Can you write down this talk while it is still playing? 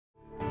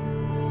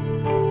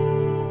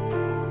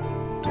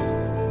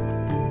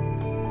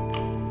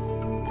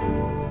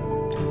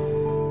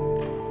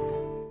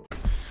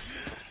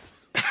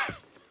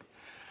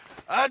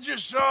I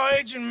just saw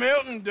Agent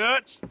Milton,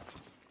 Dutch.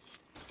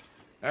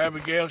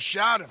 Abigail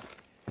shot him.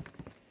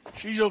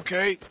 She's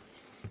okay.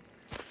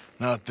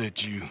 Not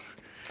that you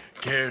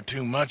care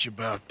too much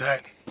about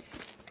that.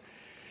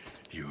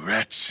 You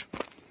rats.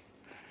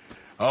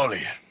 All of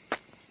you.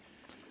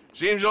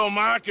 Seems old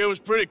Micah was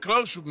pretty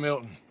close with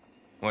Milton.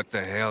 What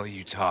the hell are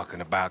you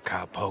talking about,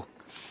 cowpoke?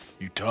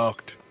 You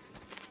talked.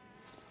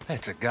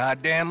 That's a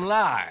goddamn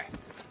lie.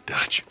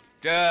 Dutch.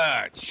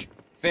 Dutch,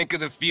 think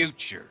of the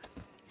future.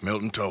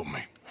 Milton told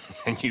me.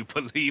 And you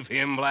believe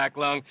him, Black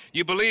Lung?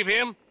 You believe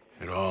him?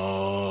 It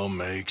all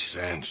makes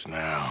sense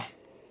now.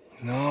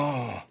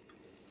 No,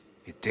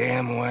 it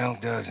damn well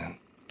doesn't.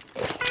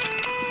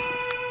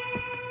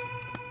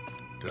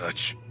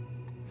 Dutch,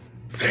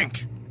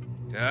 think.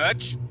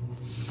 Dutch,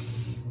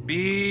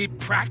 be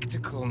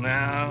practical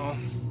now.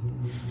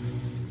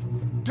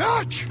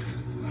 Dutch!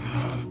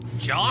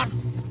 John?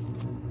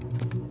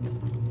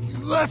 You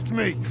left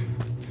me!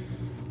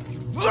 You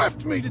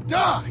left me to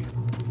die!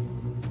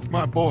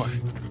 My boy,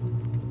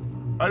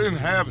 I didn't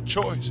have a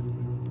choice.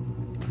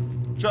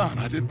 John,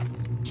 I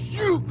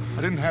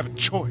didn't have a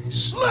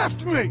choice.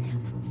 Left me!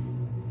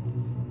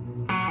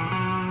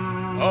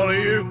 All of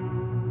you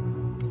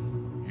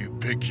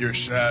pick your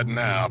side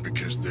now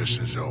because this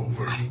is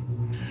over.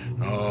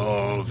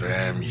 All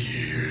them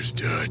years,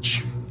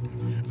 Dutch,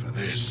 for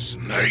this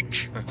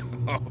snake.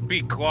 Oh,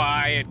 be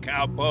quiet,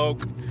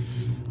 cowpoke.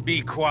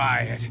 Be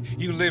quiet.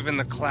 You live in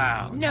the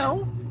clouds.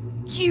 No,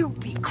 you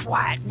be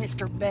quiet,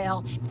 Mr.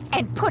 Bell,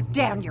 and put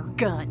down your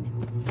gun.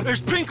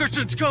 There's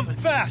Pinkertons coming,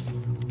 fast!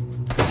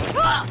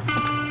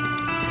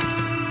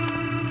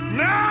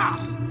 Now!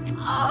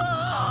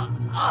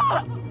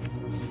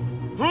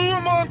 Who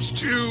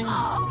amongst you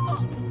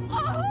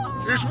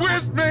is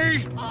with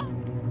me?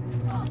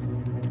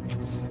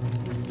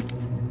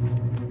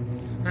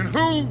 And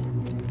who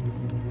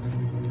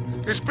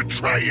is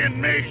betraying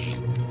me?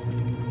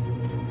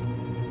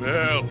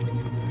 Bell,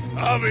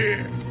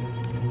 Javier,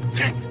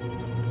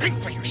 think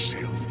for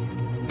yourself.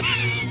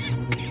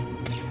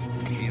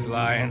 He's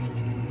lying.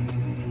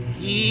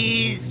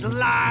 He's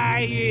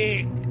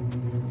lying!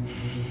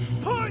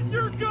 Put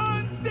your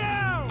guns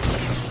down!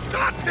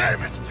 God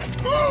damn it!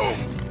 Move!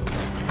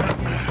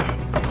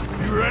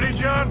 You ready,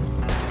 John?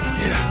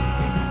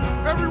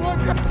 Yeah. Everyone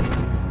go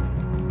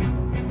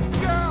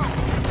down!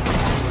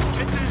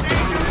 This is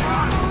Agent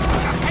Rock,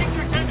 the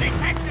Pinkerton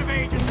Detective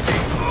Agency.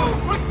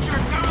 Put your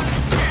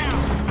guns down!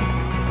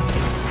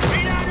 We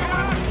gotta go!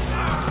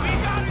 We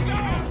gotta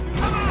go!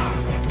 Come on!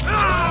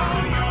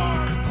 All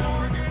yours,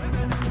 Morgan!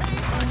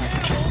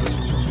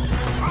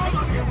 All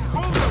of you,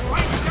 hold the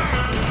right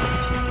down!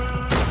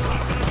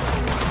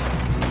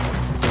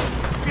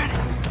 Get it!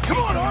 Come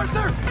on,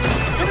 Arthur!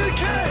 Into the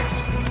caves!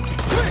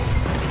 Quick!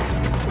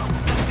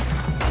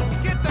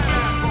 Get that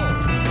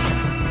asshole!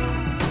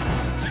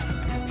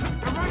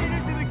 They're running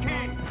into the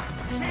cave.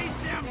 Chase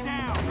them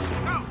down.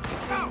 Go,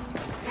 go,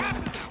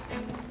 after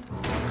them.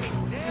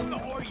 It's them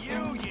or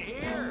you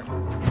hear?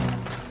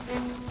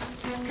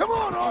 Come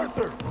on,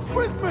 Arthur!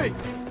 With me!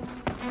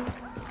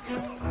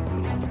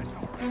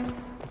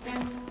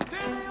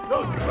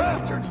 Those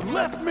bastards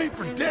left me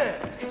for dead!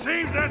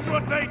 Seems that's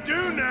what they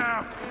do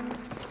now.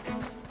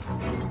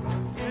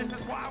 This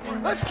is why we're...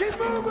 Let's keep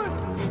moving!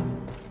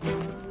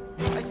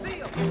 I see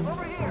him.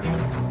 Over here.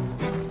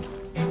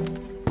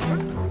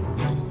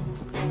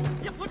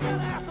 You put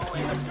that asshole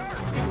in the dirt.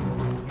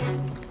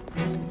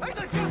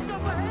 They're just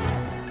up ahead.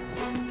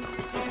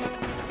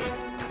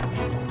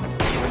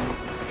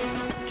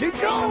 Keep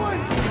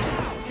going!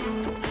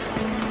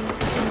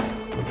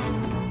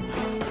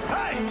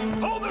 Hey,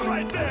 hold it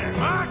right there.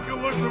 Micah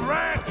was the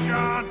rat,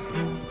 John.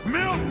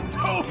 Milton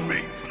told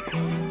me.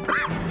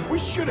 We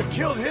should have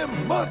killed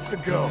him months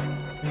ago.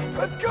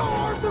 Let's go,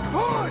 Arthur,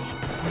 push!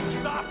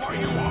 Stop where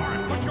you are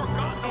and put your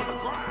guns on the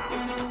ground.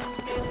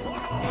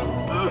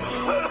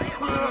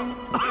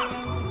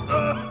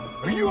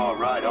 Are you all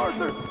right,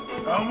 Arthur?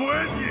 I'm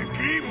with you.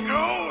 Keep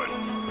going.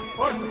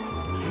 Arthur,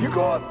 you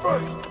go up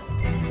first.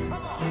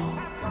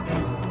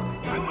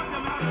 I want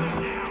them out of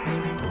there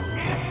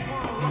now. Get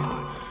for a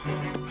run.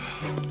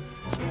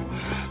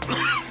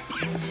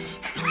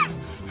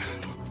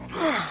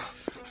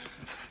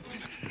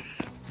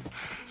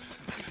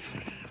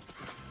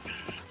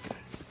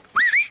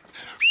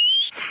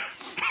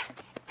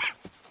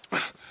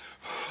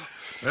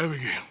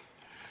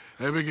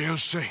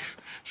 Abigail's safe.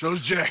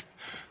 So's Jack.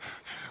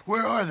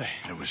 Where are they?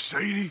 It was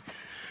Sadie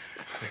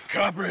at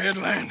Copperhead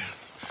Landing.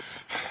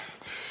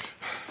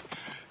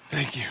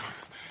 Thank you,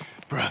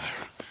 brother.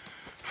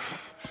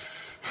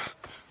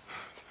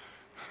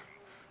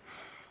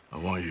 I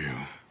want you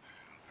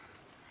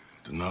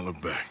to not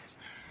look back.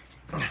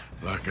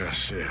 Like I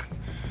said.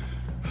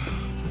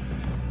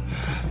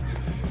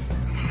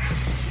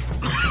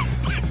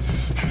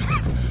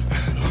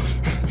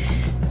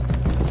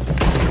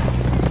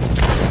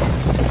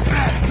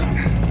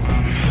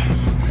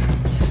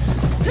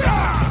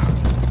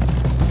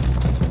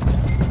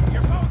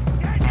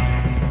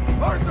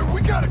 Arthur, we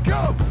gotta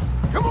go!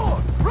 Come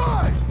on,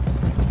 ride!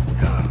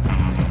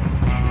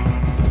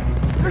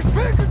 There's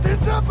Pinkerton!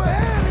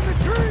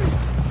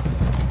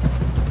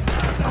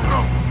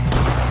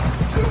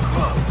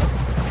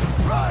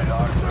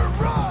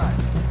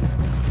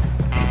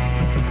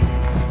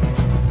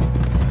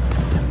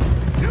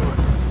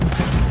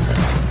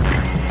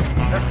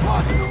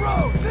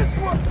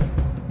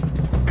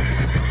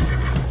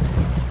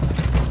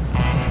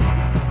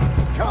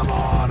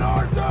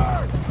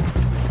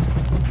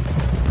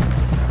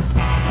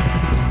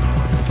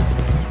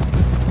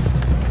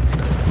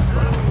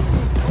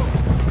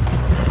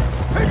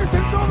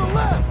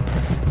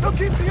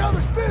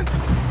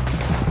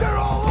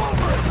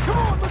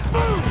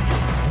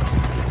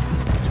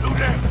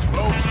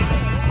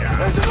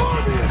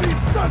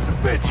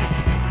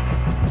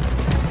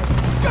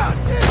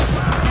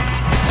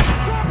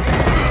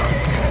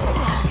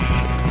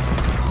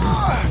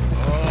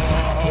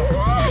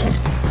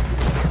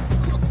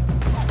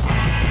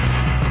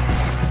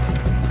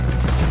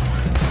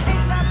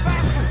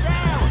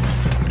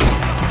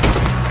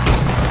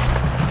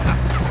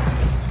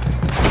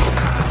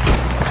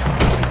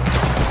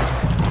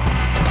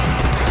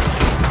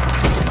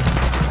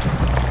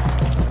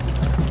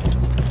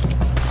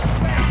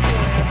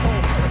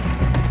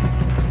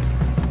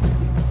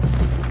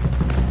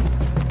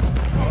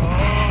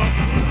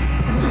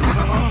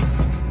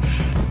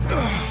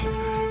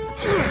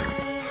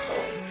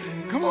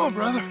 on,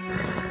 brother.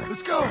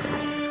 Let's go.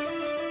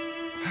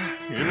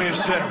 Give me a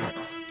second.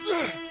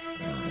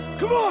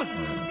 Come on.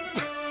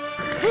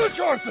 Push,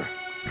 Arthur.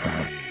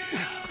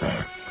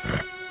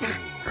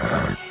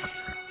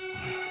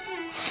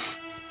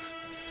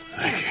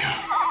 Thank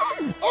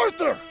you.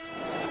 Arthur!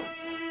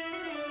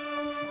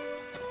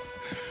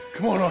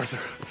 Come on, Arthur.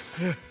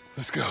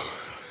 Let's go.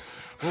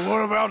 Well,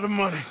 what about the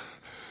money?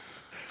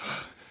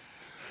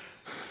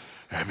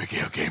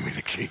 Abigail gave me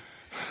the key.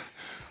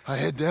 I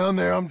head down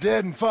there, I'm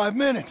dead in 5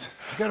 minutes.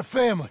 I got a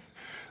family.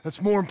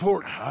 That's more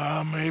important.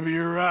 Maybe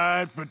you're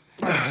right, but...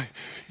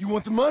 You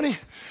want the money?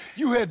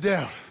 You head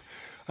down.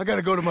 I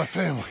gotta go to my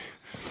family.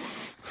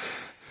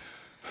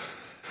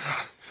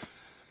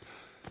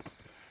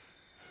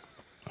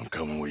 I'm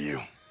coming with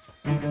you.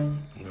 I'm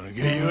gonna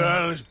get you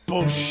out of this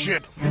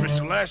bullshit. If it's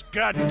the last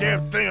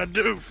goddamn thing I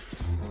do.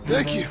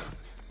 Thank you.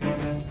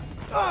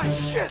 Ah,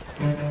 shit!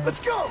 Let's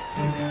go!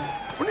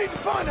 We need to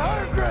find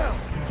higher ground.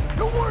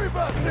 Don't worry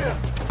about them.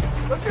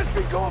 They'll just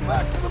be going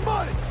back for the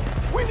money.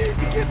 We need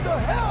to get the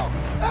hell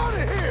out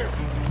of here!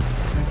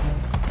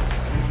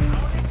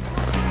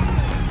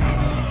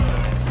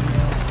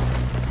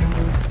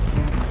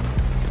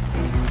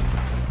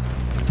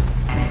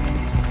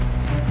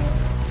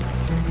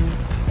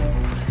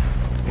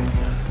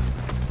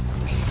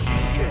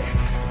 Shit.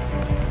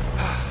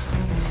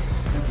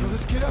 So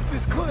let's get up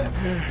this cliff.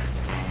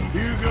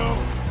 You go.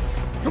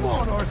 Come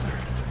on, Arthur.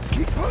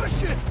 Keep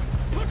pushing.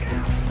 Look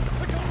out!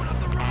 We're going up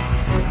the rock!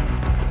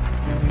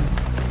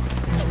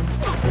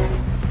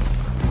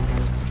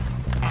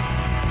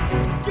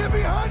 Get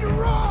behind a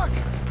rock!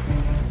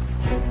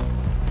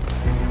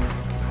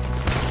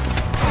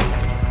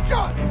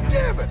 God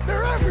damn it!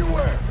 They're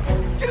everywhere!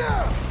 Get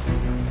out!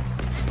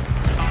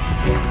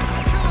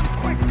 Kill him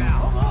quick now!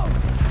 Come on!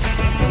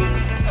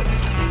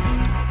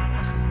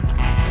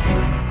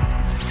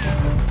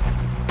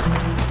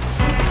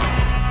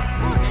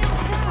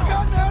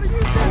 Forgotten how to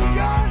use that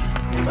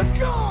gun? Let's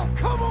go!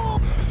 Come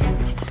on!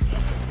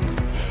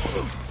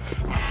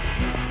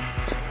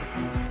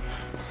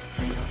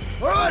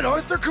 All right,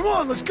 Arthur, come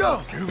on, let's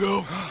go! You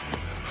go.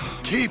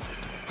 Keep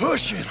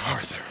pushing,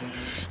 Arthur.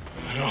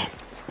 No.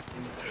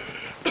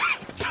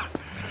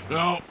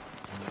 No.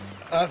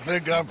 I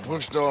think I've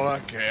pushed all I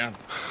can.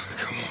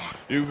 Come on.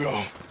 You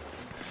go.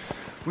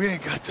 We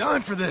ain't got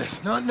time for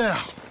this, not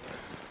now.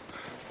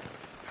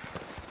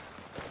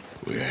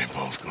 We ain't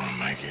both gonna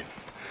make it.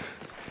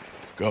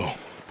 Go.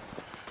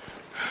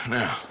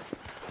 Now.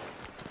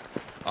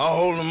 I'll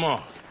hold them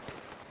off.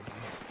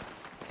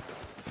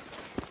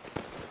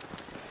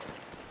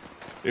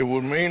 It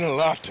would mean a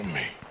lot to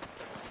me.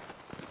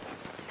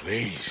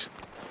 Please.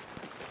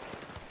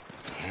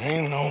 There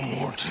ain't no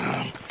more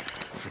time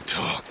for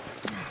talk.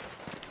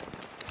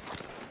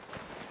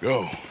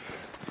 Go.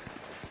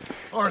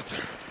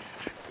 Arthur.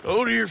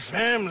 Go to your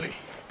family.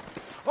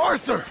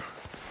 Arthur!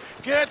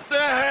 Get the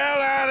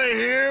hell out of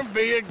here and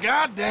be a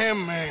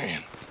goddamn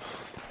man.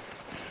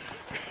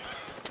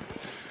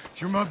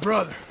 You're my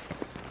brother.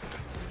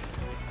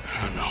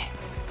 I know.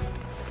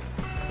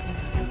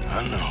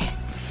 I know.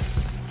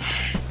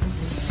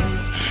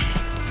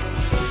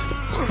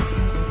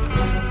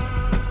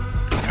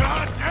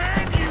 God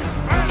damn you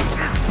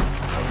bastards!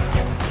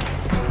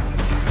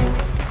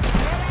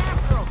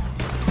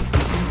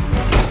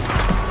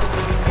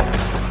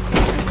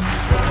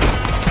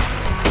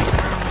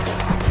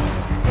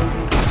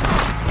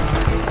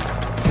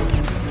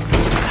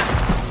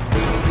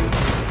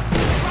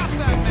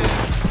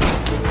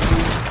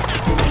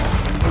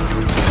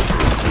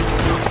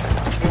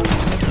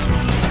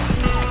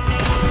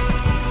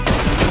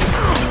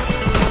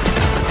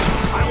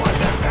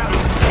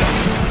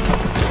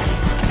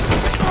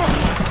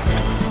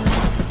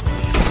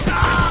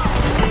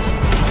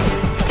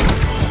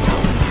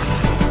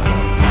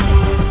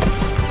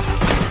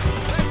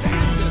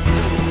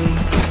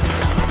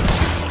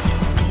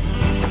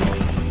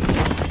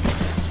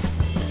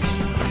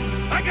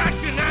 I got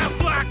you now,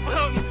 Black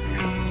Lung!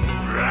 You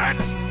rat!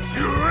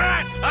 You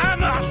rat!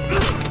 I'm a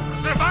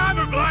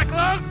survivor, Black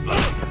Lung!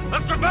 A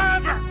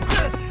survivor!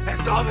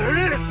 That's all there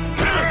is!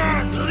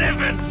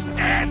 Living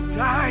and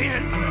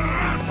dying!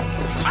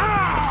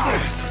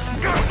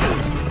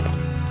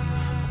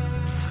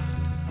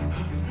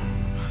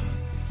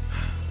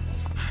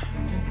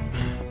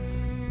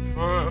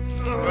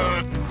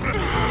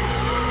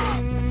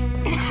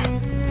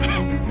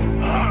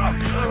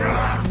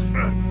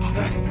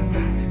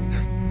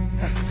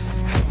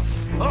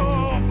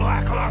 Oh,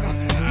 Black Lung,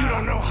 you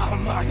don't know how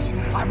much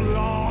I've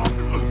longed.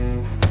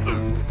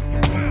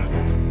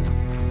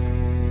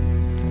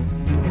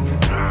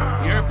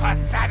 You're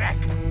pathetic.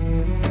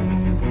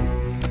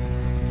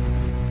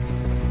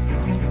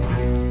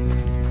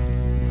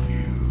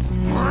 You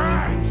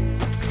rat.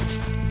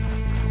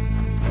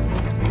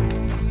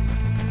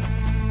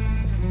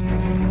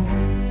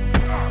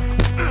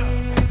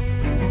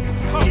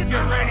 Hope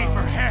you're ready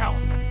for hell.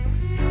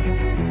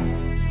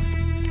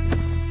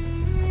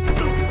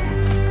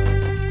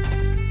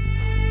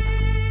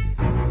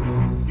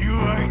 You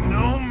ain't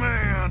no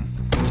man.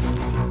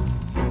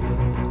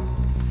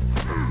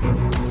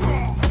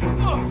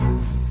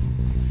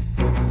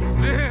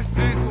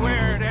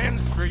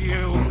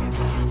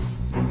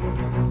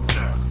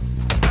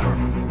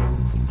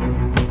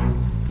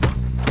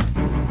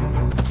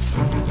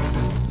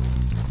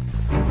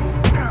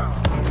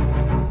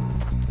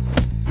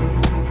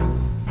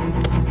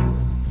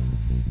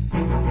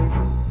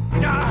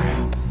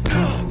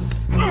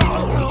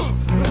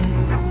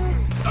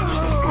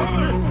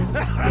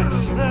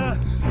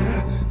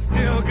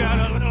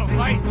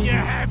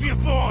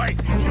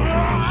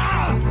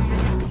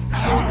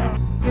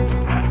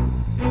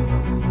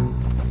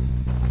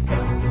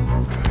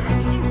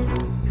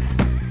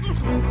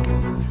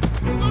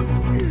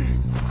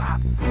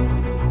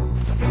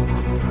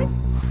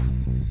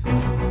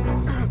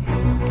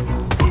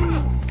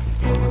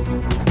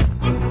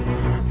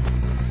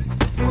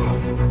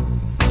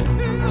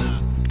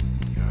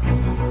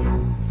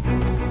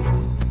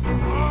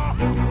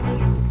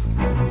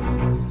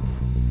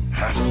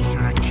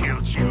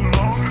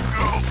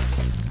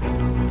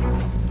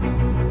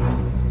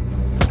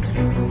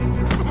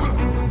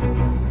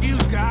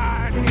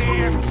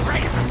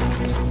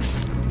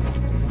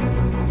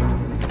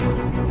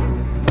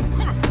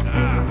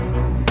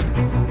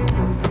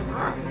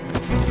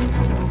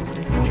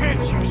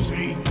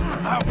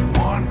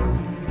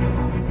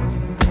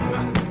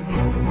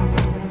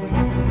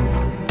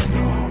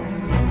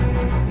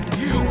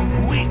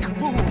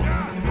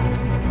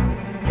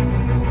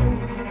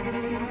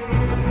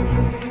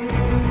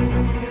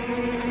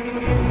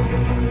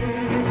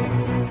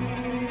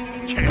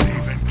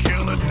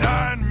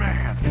 dying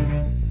man.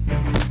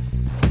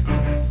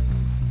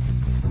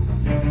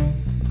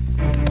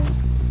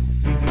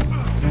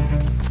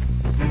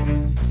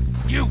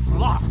 You've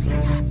lost.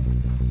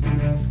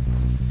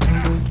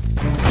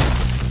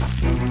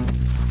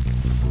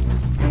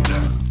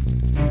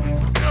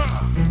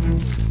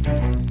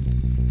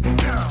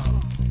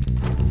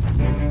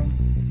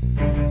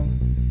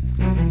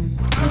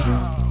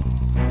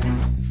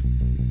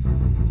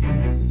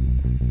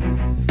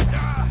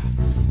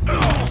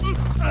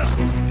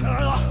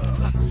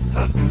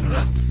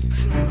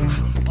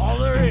 All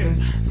there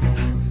is,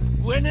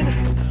 winning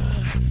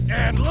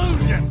and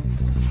losing.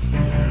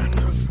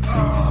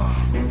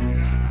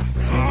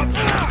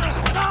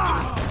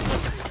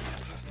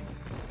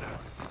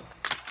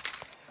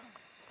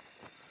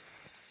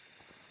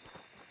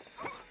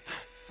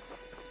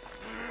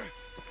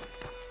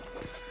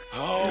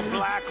 Oh,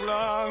 Black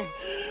Lung.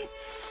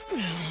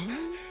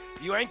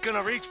 You ain't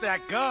gonna reach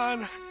that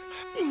gun.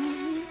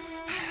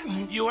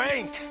 You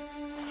ain't.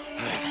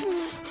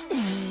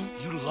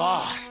 You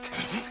lost,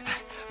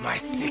 my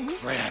sick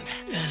friend.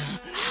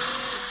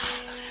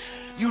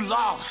 You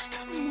lost.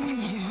 In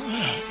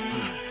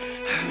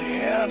the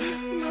end,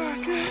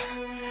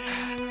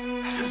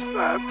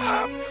 despite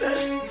my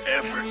best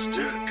efforts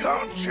to the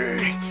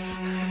contrary,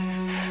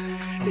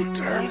 it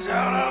turns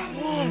out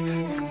I've won.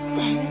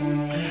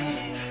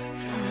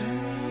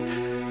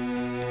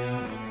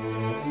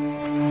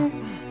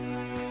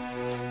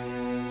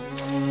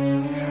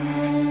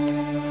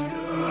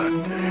 God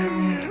damn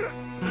you.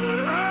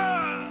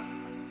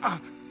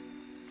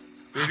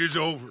 It is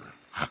over.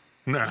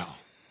 Now,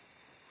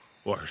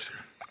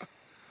 Arthur.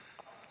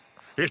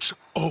 It's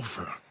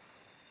over.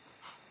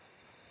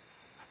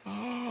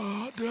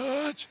 Oh,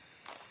 Dutch.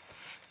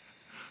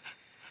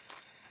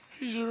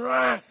 He's a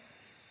rat.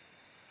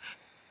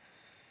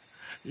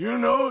 You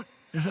know it,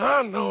 and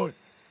I know it.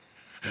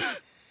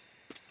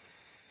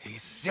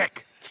 He's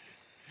sick.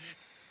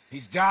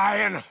 He's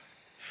dying.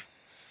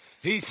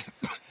 He's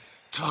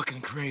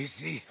talking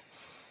crazy.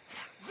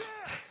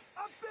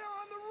 Up there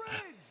on the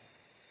ridge!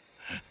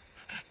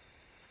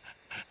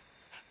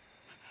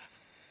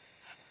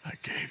 I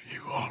gave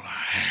you all I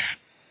had.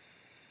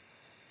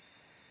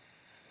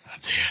 I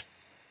did.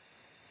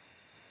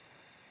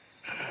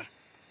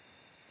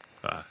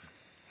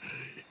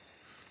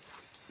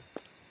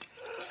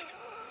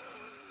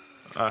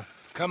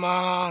 Come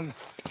on.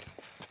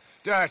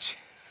 Dutch.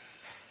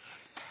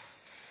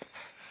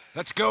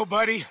 Let's go,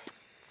 buddy.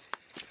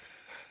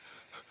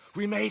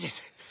 We made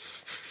it.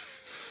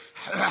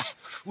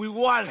 We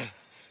won.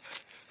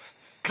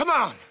 Come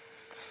on.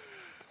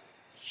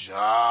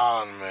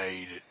 John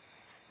made it.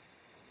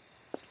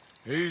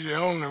 He's the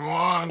only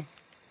one.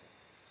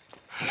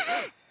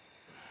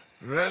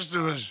 The rest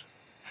of us...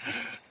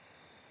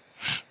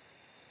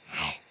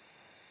 No.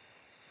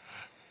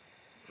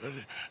 But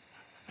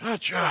I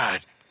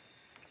tried.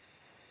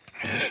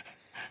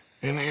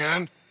 In the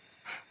end,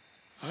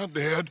 I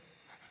did.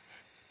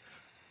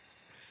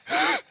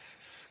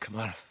 Come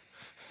on.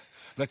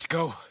 Let's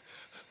go.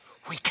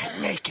 We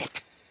can make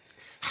it.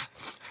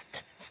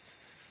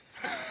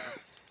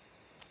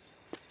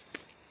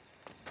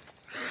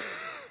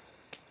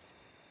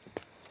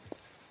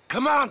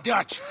 Come on,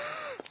 Dutch.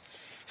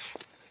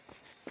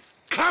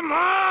 Come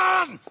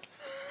on!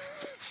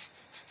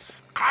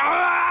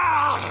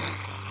 Ah!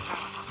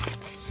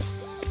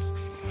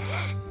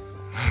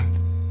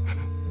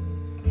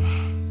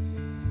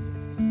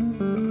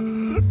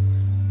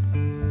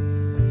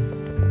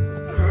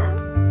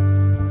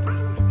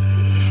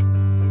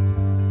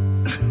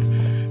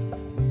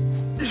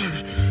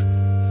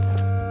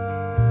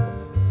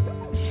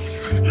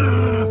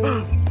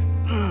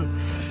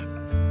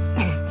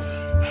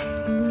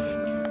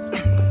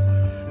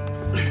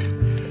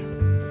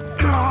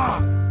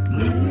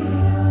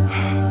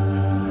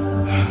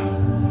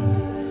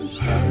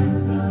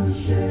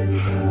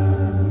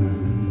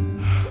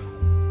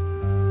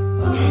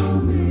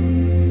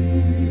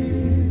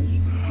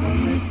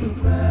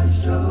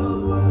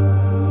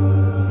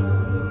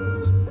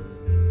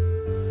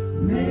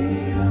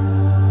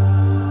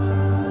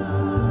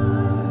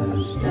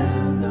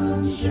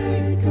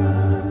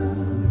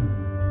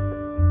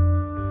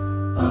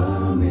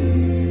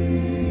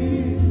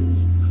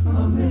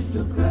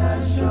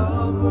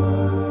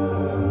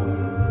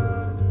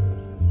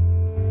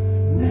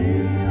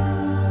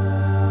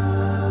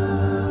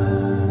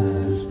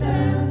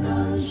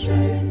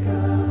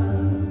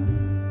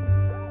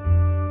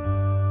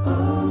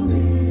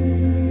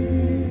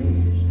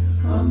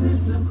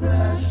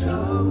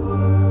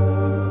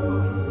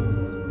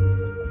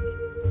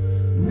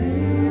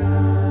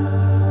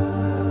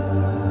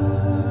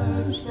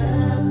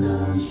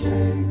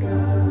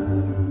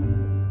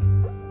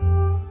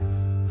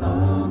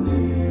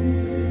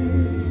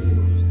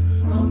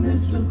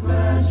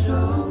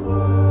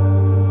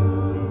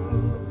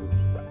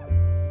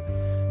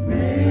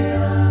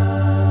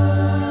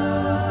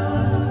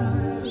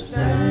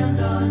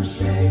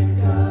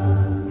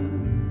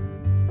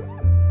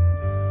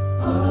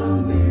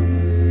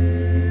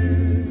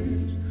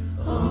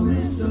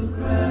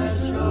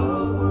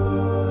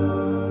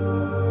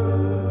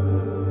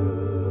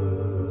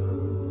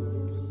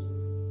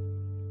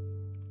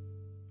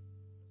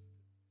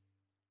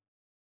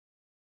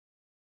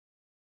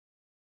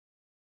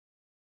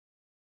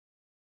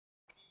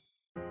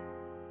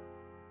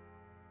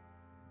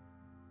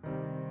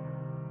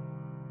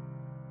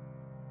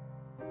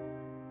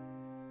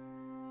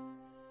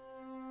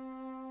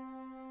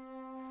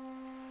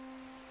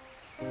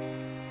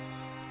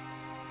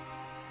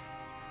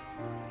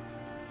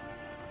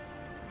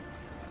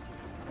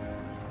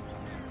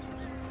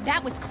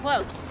 That was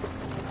close.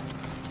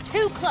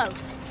 Too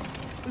close.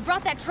 We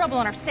brought that trouble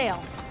on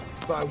ourselves.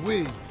 By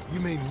we, you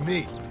mean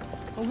me.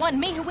 It wasn't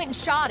me who went and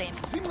shot him.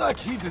 Seemed like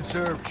he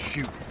deserved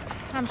shooting.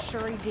 I'm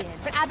sure he did.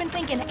 But I've been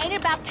thinking, ain't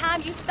it about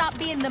time you stop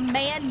being the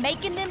man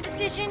making them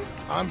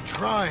decisions? I'm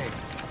trying.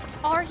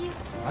 Are you?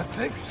 I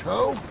think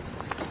so.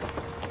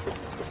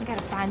 We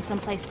gotta find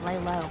someplace to lay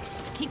low.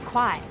 Keep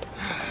quiet.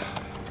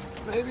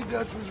 Maybe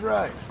Dutch was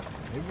right.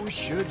 Maybe we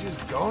should have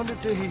just gone to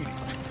Tahiti.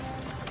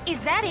 Is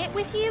that it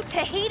with you?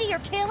 Tahiti or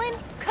killing?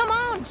 Come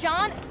on,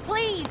 John.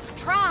 Please,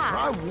 try.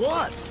 Try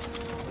what?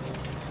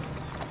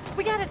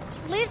 We gotta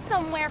live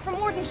somewhere for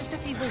more than just a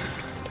few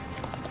weeks.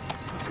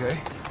 Okay.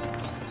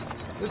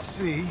 Let's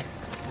see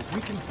what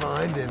we can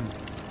find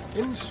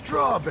in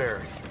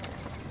Strawberry.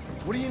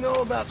 What do you know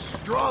about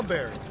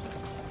Strawberry?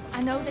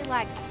 I know they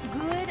like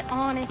good,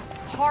 honest,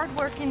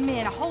 hard-working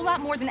men a whole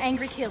lot more than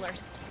angry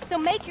killers. So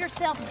make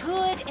yourself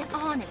good and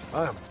honest.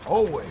 I'm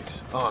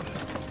always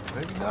honest.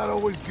 Maybe not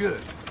always good,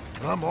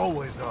 but I'm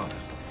always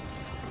honest.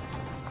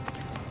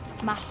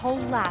 My whole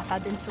life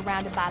I've been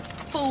surrounded by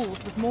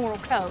fools with moral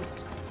codes.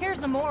 Here's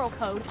the moral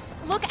code.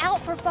 Look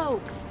out for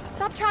folks.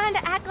 Stop trying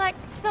to act like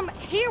some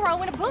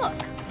hero in a book.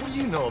 What do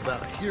you know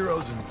about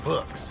heroes in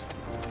books?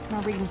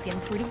 My reading's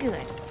getting pretty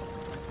good.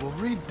 We'll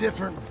read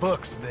different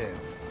books then.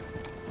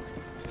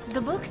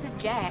 The books is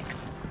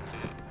Jack's.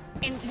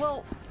 And,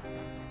 well,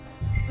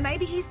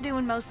 maybe he's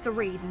doing most of the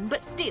reading,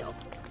 but still.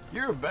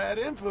 You're a bad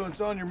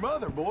influence on your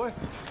mother, boy.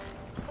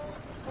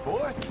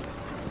 Boy?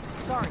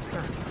 Sorry,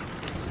 sir.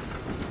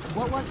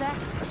 What was that?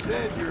 I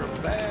said you're a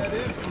bad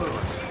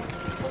influence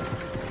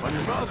on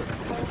your mother.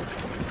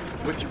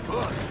 With your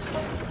books.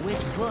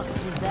 Which books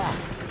was that?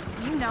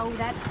 You know,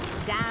 that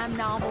dime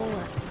novel,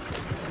 or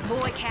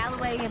Boy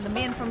Calloway and the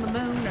Men from the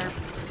Moon, or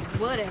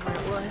whatever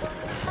it was.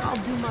 I'll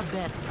do my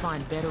best to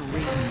find better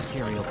reading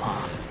material,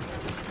 Pop.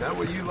 That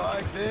what you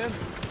like, then?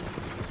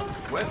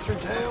 Western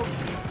tales?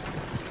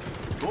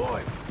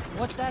 Boy,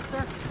 What's that,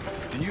 sir?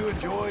 do you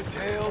enjoy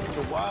tales of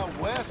the Wild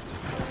West?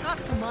 Not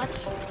so much.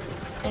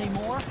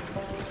 Anymore.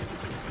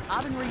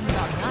 I've been reading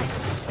about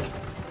knights.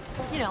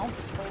 You know,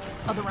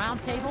 of the Round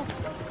Table.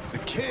 The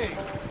King.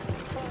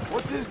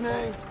 What's his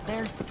name?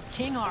 There's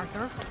King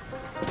Arthur,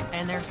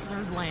 and there's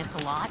Sir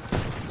Lancelot,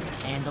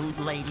 and the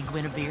Lady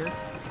Guinevere,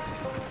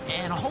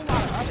 and a whole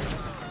lot of others.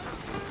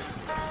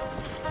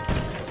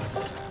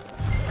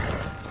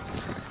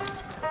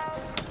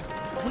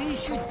 We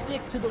should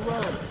stick to the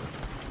roads.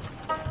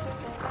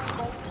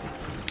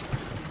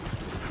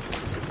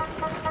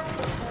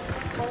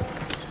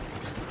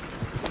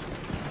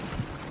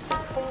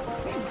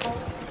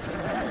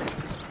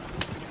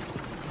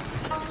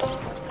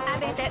 I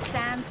bet that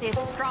sign says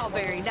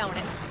Strawberry, don't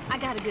it? I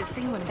got a good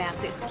feeling about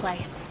this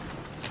place.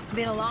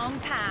 Been a long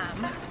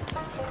time.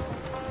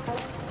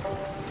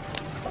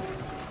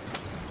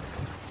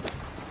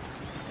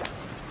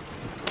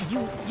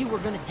 You were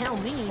gonna tell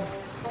me.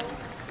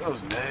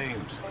 Those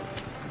names.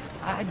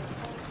 I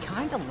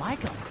kinda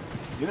like them.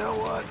 You know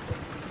what?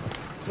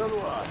 So do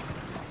I.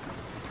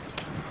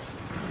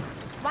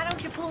 Why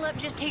don't you pull up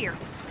just here?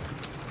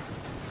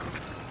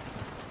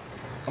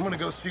 I'm gonna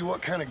go see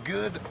what kind of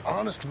good,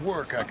 honest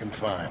work I can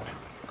find.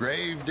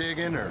 Grave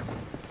digging or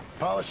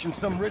polishing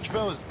some rich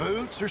fella's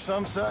boots or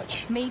some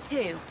such. Me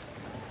too.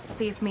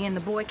 See if me and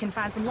the boy can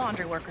find some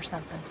laundry work or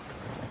something.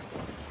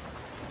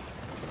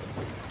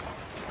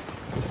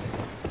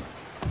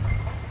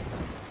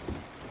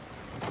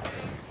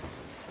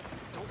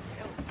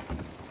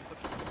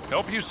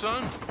 Help you,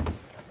 son?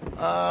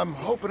 I'm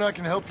hoping I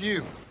can help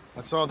you.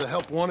 I saw the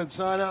help wanted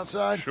sign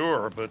outside.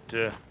 Sure, but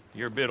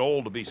you're a bit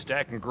old to be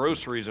stacking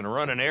groceries and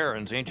running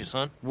errands, ain't you,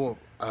 son? Well,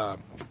 I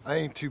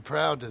ain't too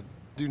proud to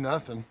do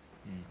nothing.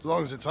 As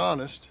long as it's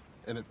honest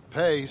and it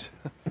pays.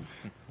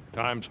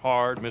 Time's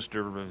hard,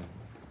 Mr.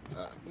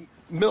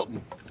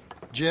 Milton.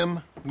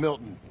 Jim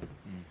Milton.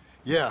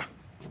 Yeah,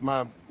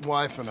 my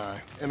wife and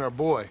I, and our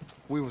boy,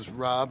 we was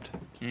robbed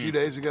a few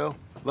days ago.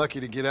 Lucky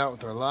to get out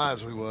with our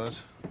lives, we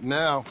was.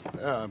 Now,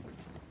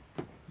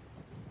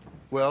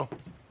 well,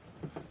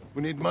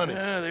 we need money.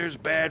 There's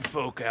bad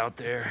folk out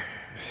there.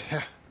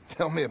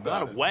 Tell me Got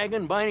about a it.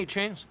 wagon by any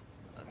chance?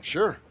 I'm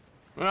sure.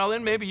 Well,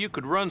 then maybe you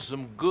could run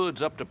some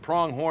goods up to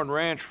Pronghorn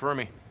Ranch for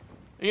me.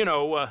 You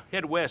know,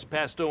 head west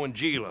past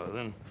Owanjila,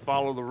 then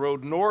follow the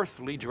road north,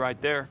 leads you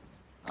right there.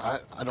 I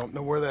don't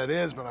know where that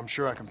is, but I'm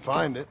sure I can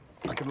find it.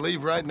 I can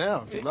leave right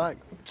now if you'd like.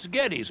 It's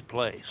Getty's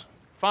place.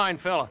 Fine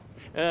fella.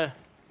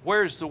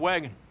 Where's the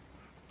wagon?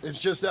 It's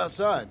just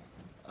outside.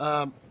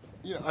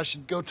 You know, I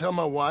should go tell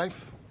my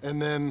wife,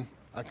 and then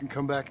I can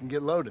come back and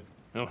get loaded.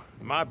 No,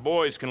 my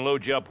boys can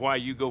load you up while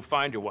you go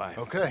find your wife.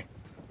 Okay.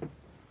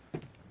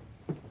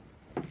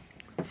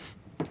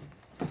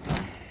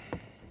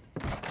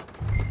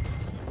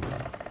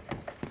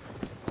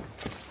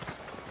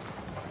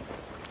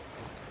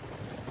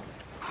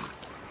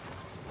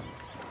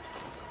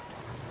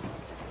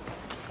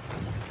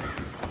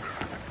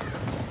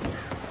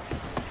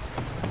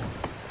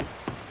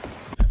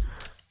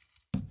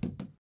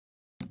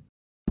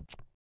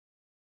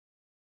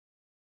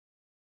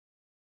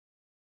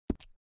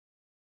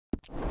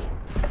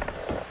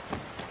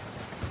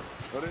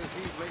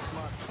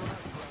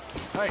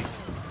 Hey.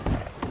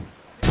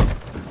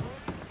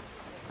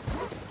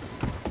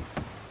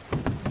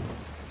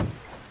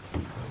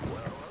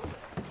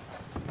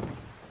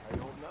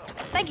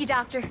 Thank you,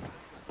 Doctor.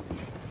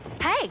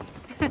 Hey,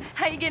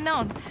 how you getting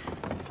on?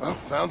 Well,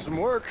 found some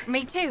work.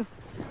 Me too.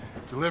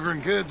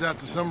 Delivering goods out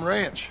to some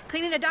ranch.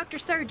 Cleaning a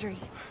doctor's surgery.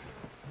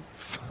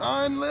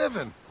 Fine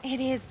living. It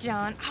is,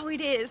 John. Oh,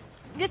 it is.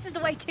 This is the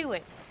way to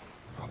it.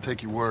 I'll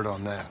take your word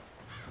on that.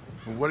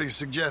 Well, what do you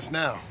suggest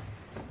now?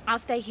 I'll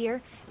stay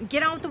here.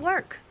 Get on with the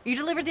work. You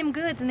deliver them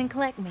goods and then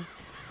collect me.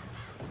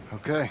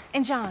 Okay.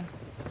 And John,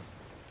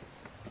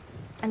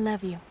 I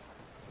love you.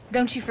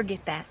 Don't you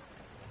forget that.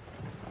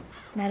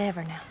 Not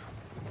ever now.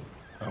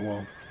 I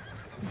won't.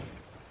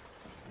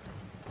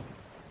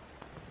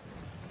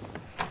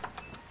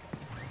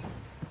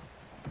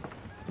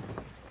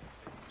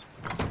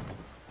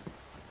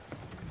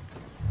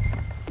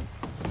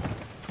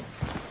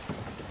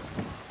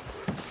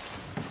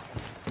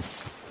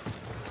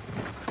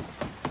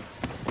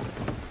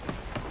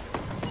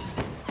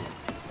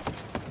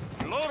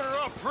 Load her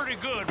up pretty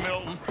good,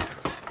 Milton.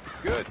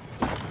 Good.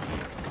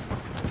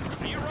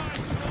 You ride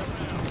slow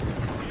now.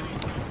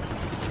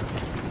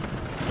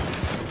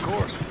 Of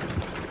course.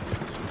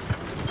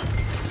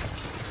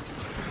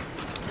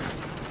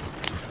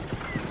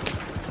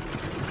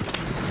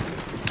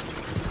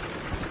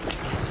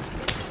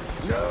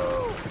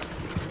 No!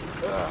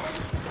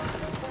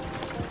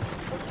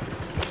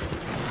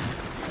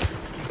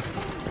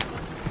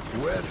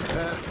 West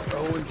past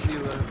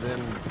Gila,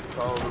 then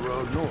follow the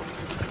road north.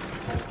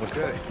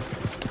 Okay.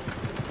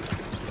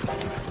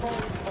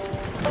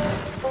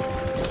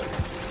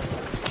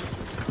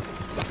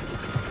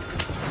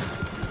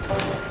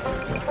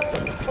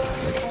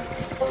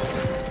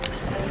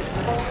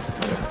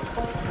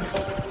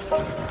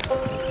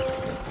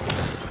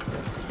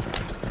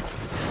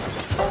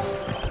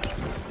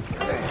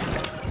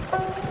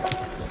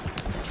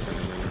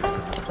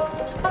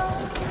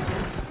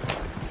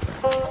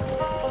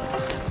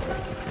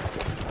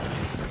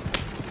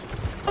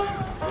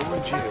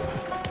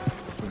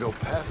 We go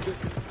past it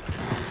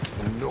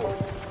and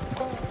north.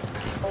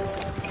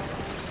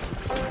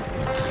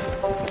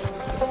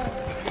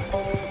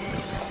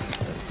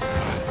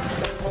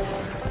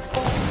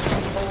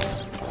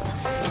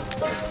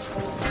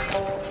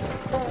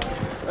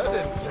 That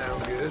didn't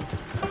sound good.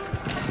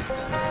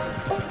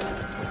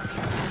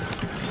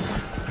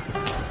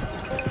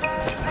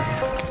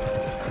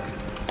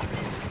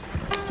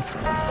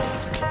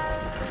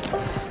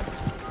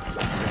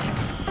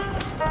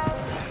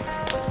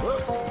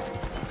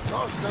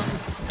 Lost something.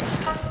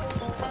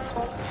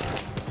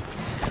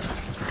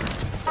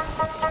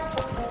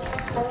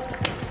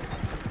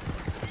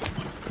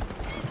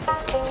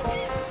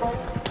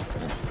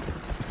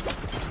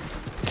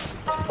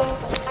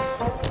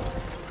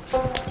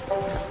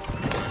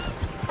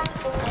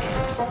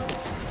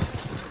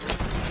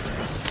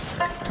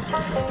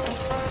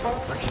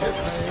 I guess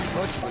I ain't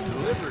much of a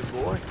delivery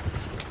boy.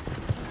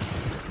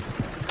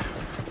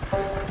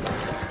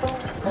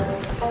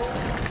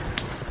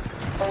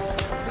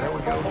 Now we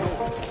go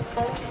north.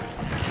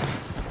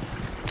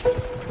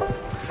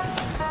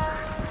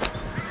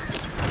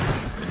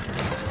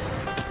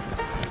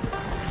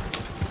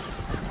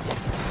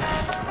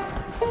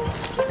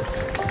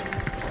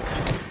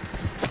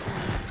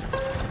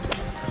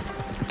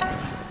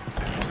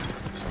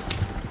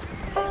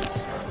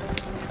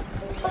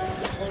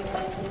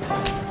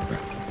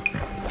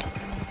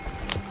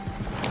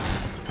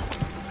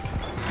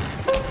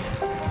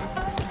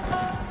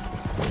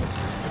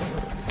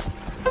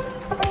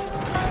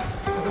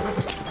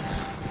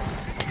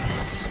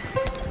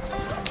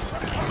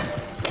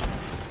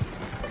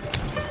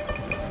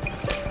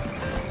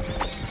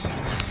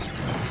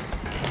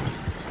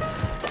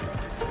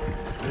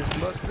 This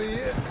must be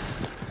it.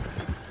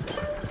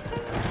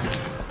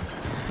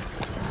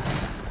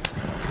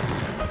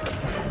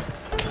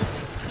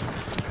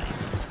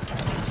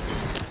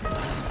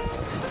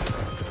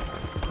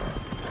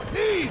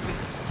 Easy.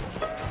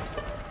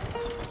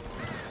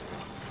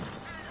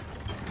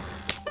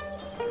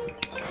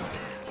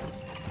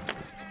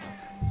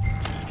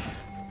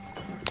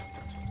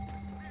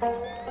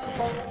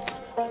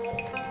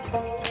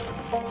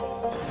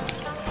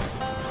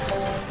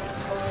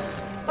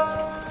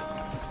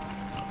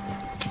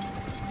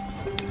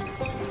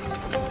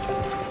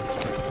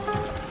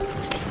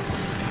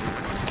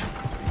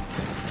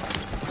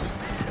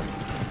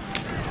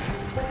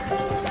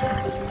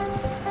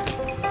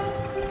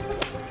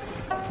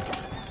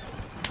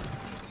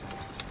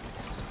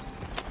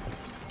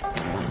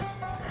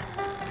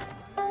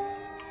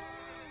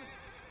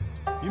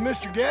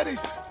 Mr.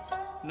 Geddes?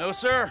 No,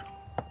 sir.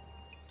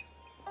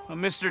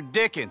 I'm Mr.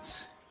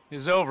 Dickens,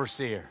 his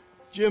overseer.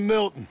 Jim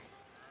Milton.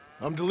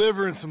 I'm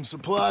delivering some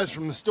supplies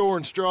from the store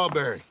in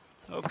Strawberry.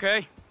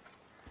 Okay.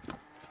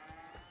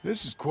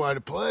 This is quite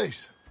a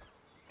place.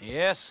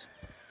 Yes,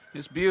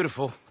 it's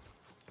beautiful.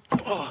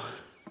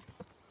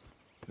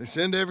 They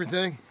send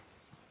everything?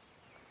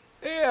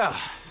 Yeah,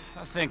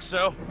 I think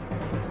so.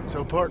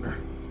 So, partner,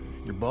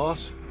 your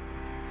boss,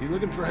 he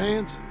looking for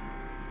hands?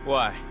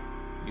 Why?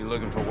 You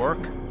looking for work?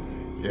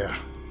 Yeah.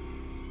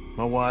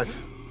 My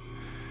wife,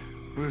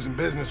 we was in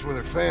business with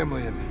her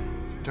family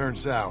and turned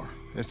sour.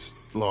 It's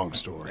a long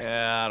story.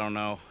 Yeah, I don't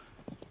know.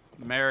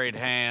 Married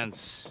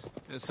hands.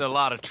 It's a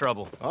lot of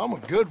trouble. I'm a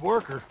good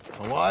worker.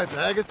 My wife,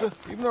 Agatha,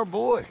 even our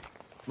boy,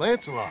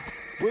 Lancelot.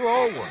 We'll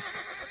all work.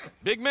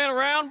 Big man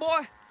around,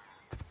 boy?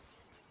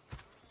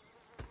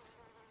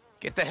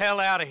 Get the hell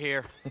out of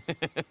here.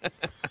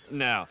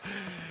 Now,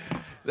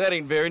 that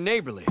ain't very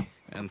neighborly.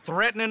 And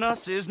threatening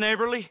us is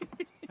neighborly?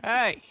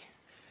 Hey,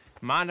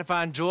 mind if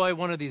I enjoy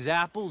one of these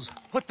apples?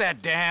 Put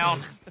that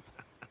down.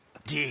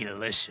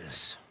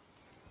 Delicious.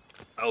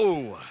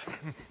 Oh,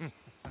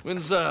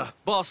 when's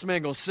boss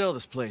man gonna sell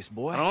this place,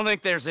 boy? I don't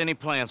think there's any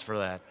plans for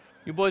that.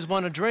 You boys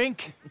want a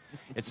drink?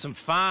 It's some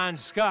fine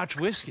Scotch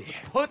whiskey.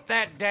 Put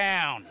that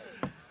down.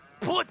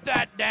 Put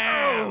that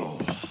down. Oh,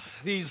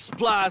 these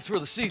supplies for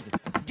the season.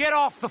 Get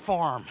off the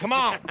farm. Come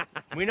on.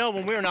 We know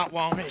when we're not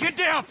wanted. Get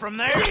down from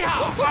there.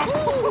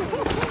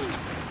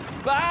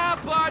 Bye,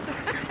 partner.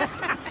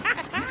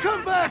 You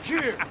come back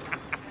here!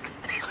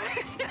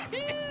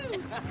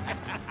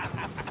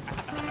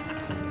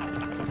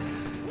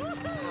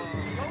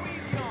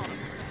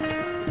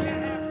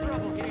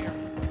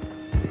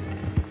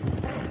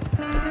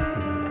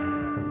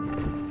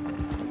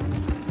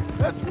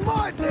 That's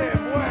my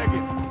damn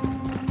wagon!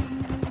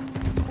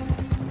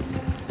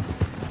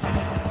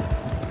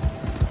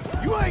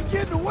 You ain't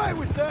getting away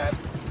with that!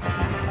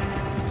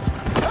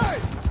 Hey!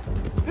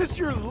 This is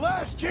your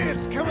last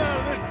chance to come out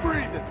of this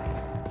breathing!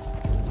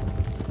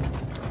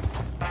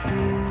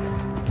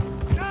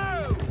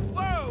 No!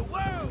 Whoa,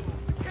 whoa!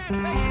 You can't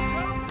take a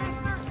joke,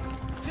 mister!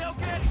 Tell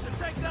Geddes to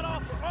take that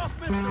offer off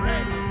Mr.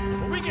 X,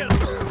 or we get him!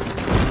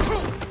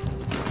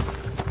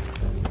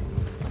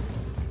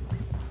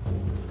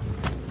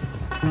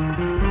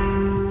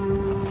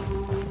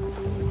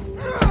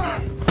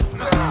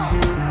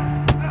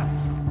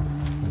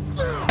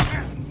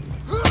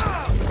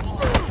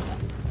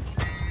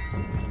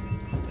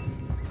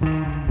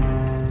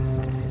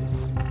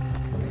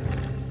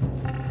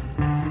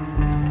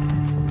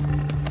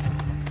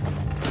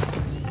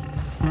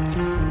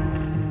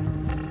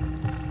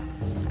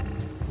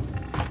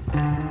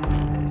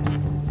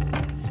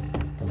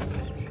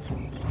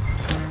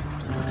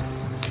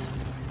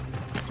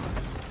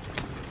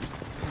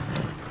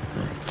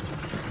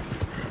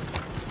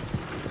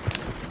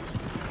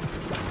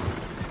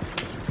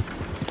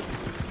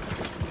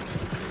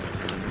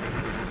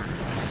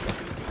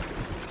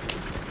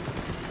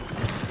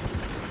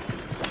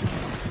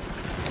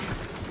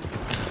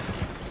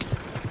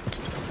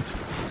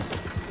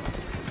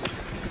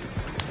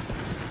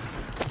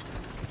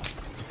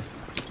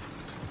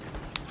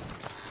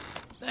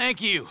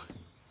 Thank you.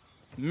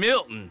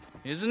 Milton,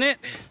 isn't it?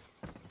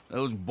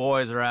 Those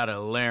boys are out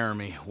of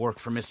Laramie, work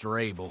for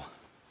Mr. Abel.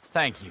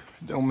 Thank you.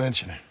 Don't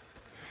mention it.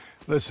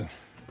 Listen,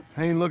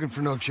 I ain't looking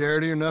for no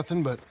charity or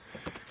nothing, but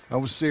I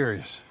was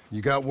serious.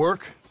 You got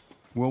work?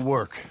 We'll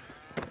work.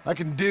 I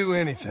can do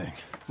anything.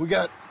 We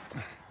got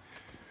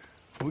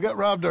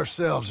robbed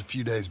ourselves a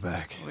few days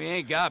back. We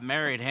ain't got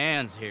married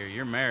hands here.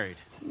 You're married.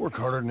 Work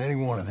harder than any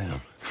one of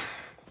them.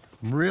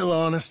 I'm real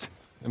honest,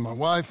 and my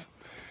wife,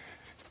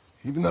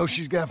 even though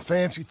she's got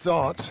fancy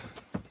thoughts,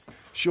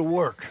 she'll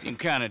work. Seem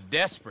kind of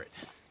desperate.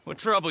 What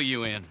trouble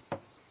you in?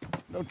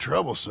 No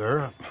trouble,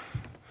 sir.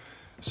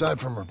 Aside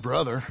from her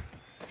brother.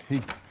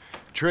 He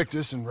tricked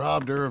us and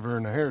robbed her of her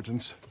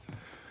inheritance.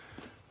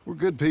 We're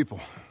good people.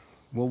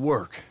 We'll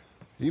work.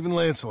 Even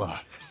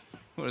Lancelot.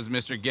 What does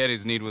Mr.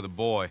 Geddes need with a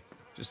boy?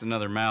 Just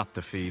another mouth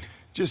to feed.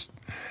 Just,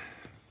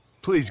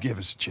 please give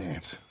us a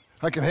chance.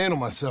 I can handle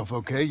myself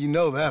okay, you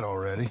know that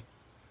already.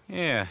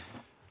 Yeah,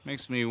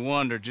 makes me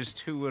wonder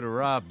just who would have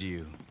robbed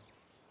you.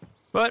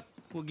 But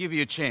we'll give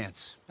you a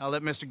chance. I'll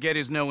let Mr.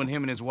 Geddes know when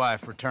him and his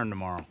wife return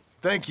tomorrow.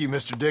 Thank you,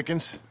 Mr.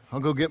 Dickens. I'll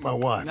go get my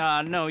wife.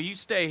 Nah, no, you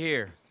stay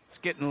here. It's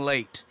getting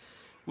late.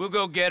 We'll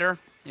go get her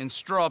in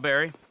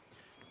Strawberry.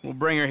 We'll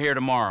bring her here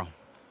tomorrow.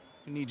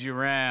 We need you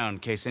around in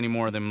case any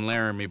more of them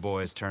Laramie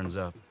boys turns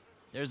up.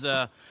 There's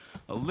a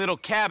little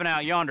cabin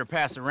out yonder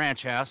past the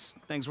ranch house.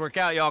 Things work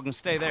out, y'all can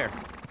stay there.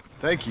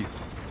 Thank you.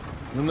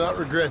 You'll not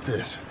regret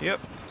this.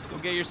 Yep. Go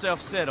get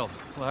yourself settled.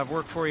 We'll have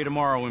work for you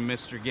tomorrow when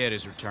Mr.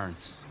 Geddes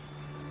returns.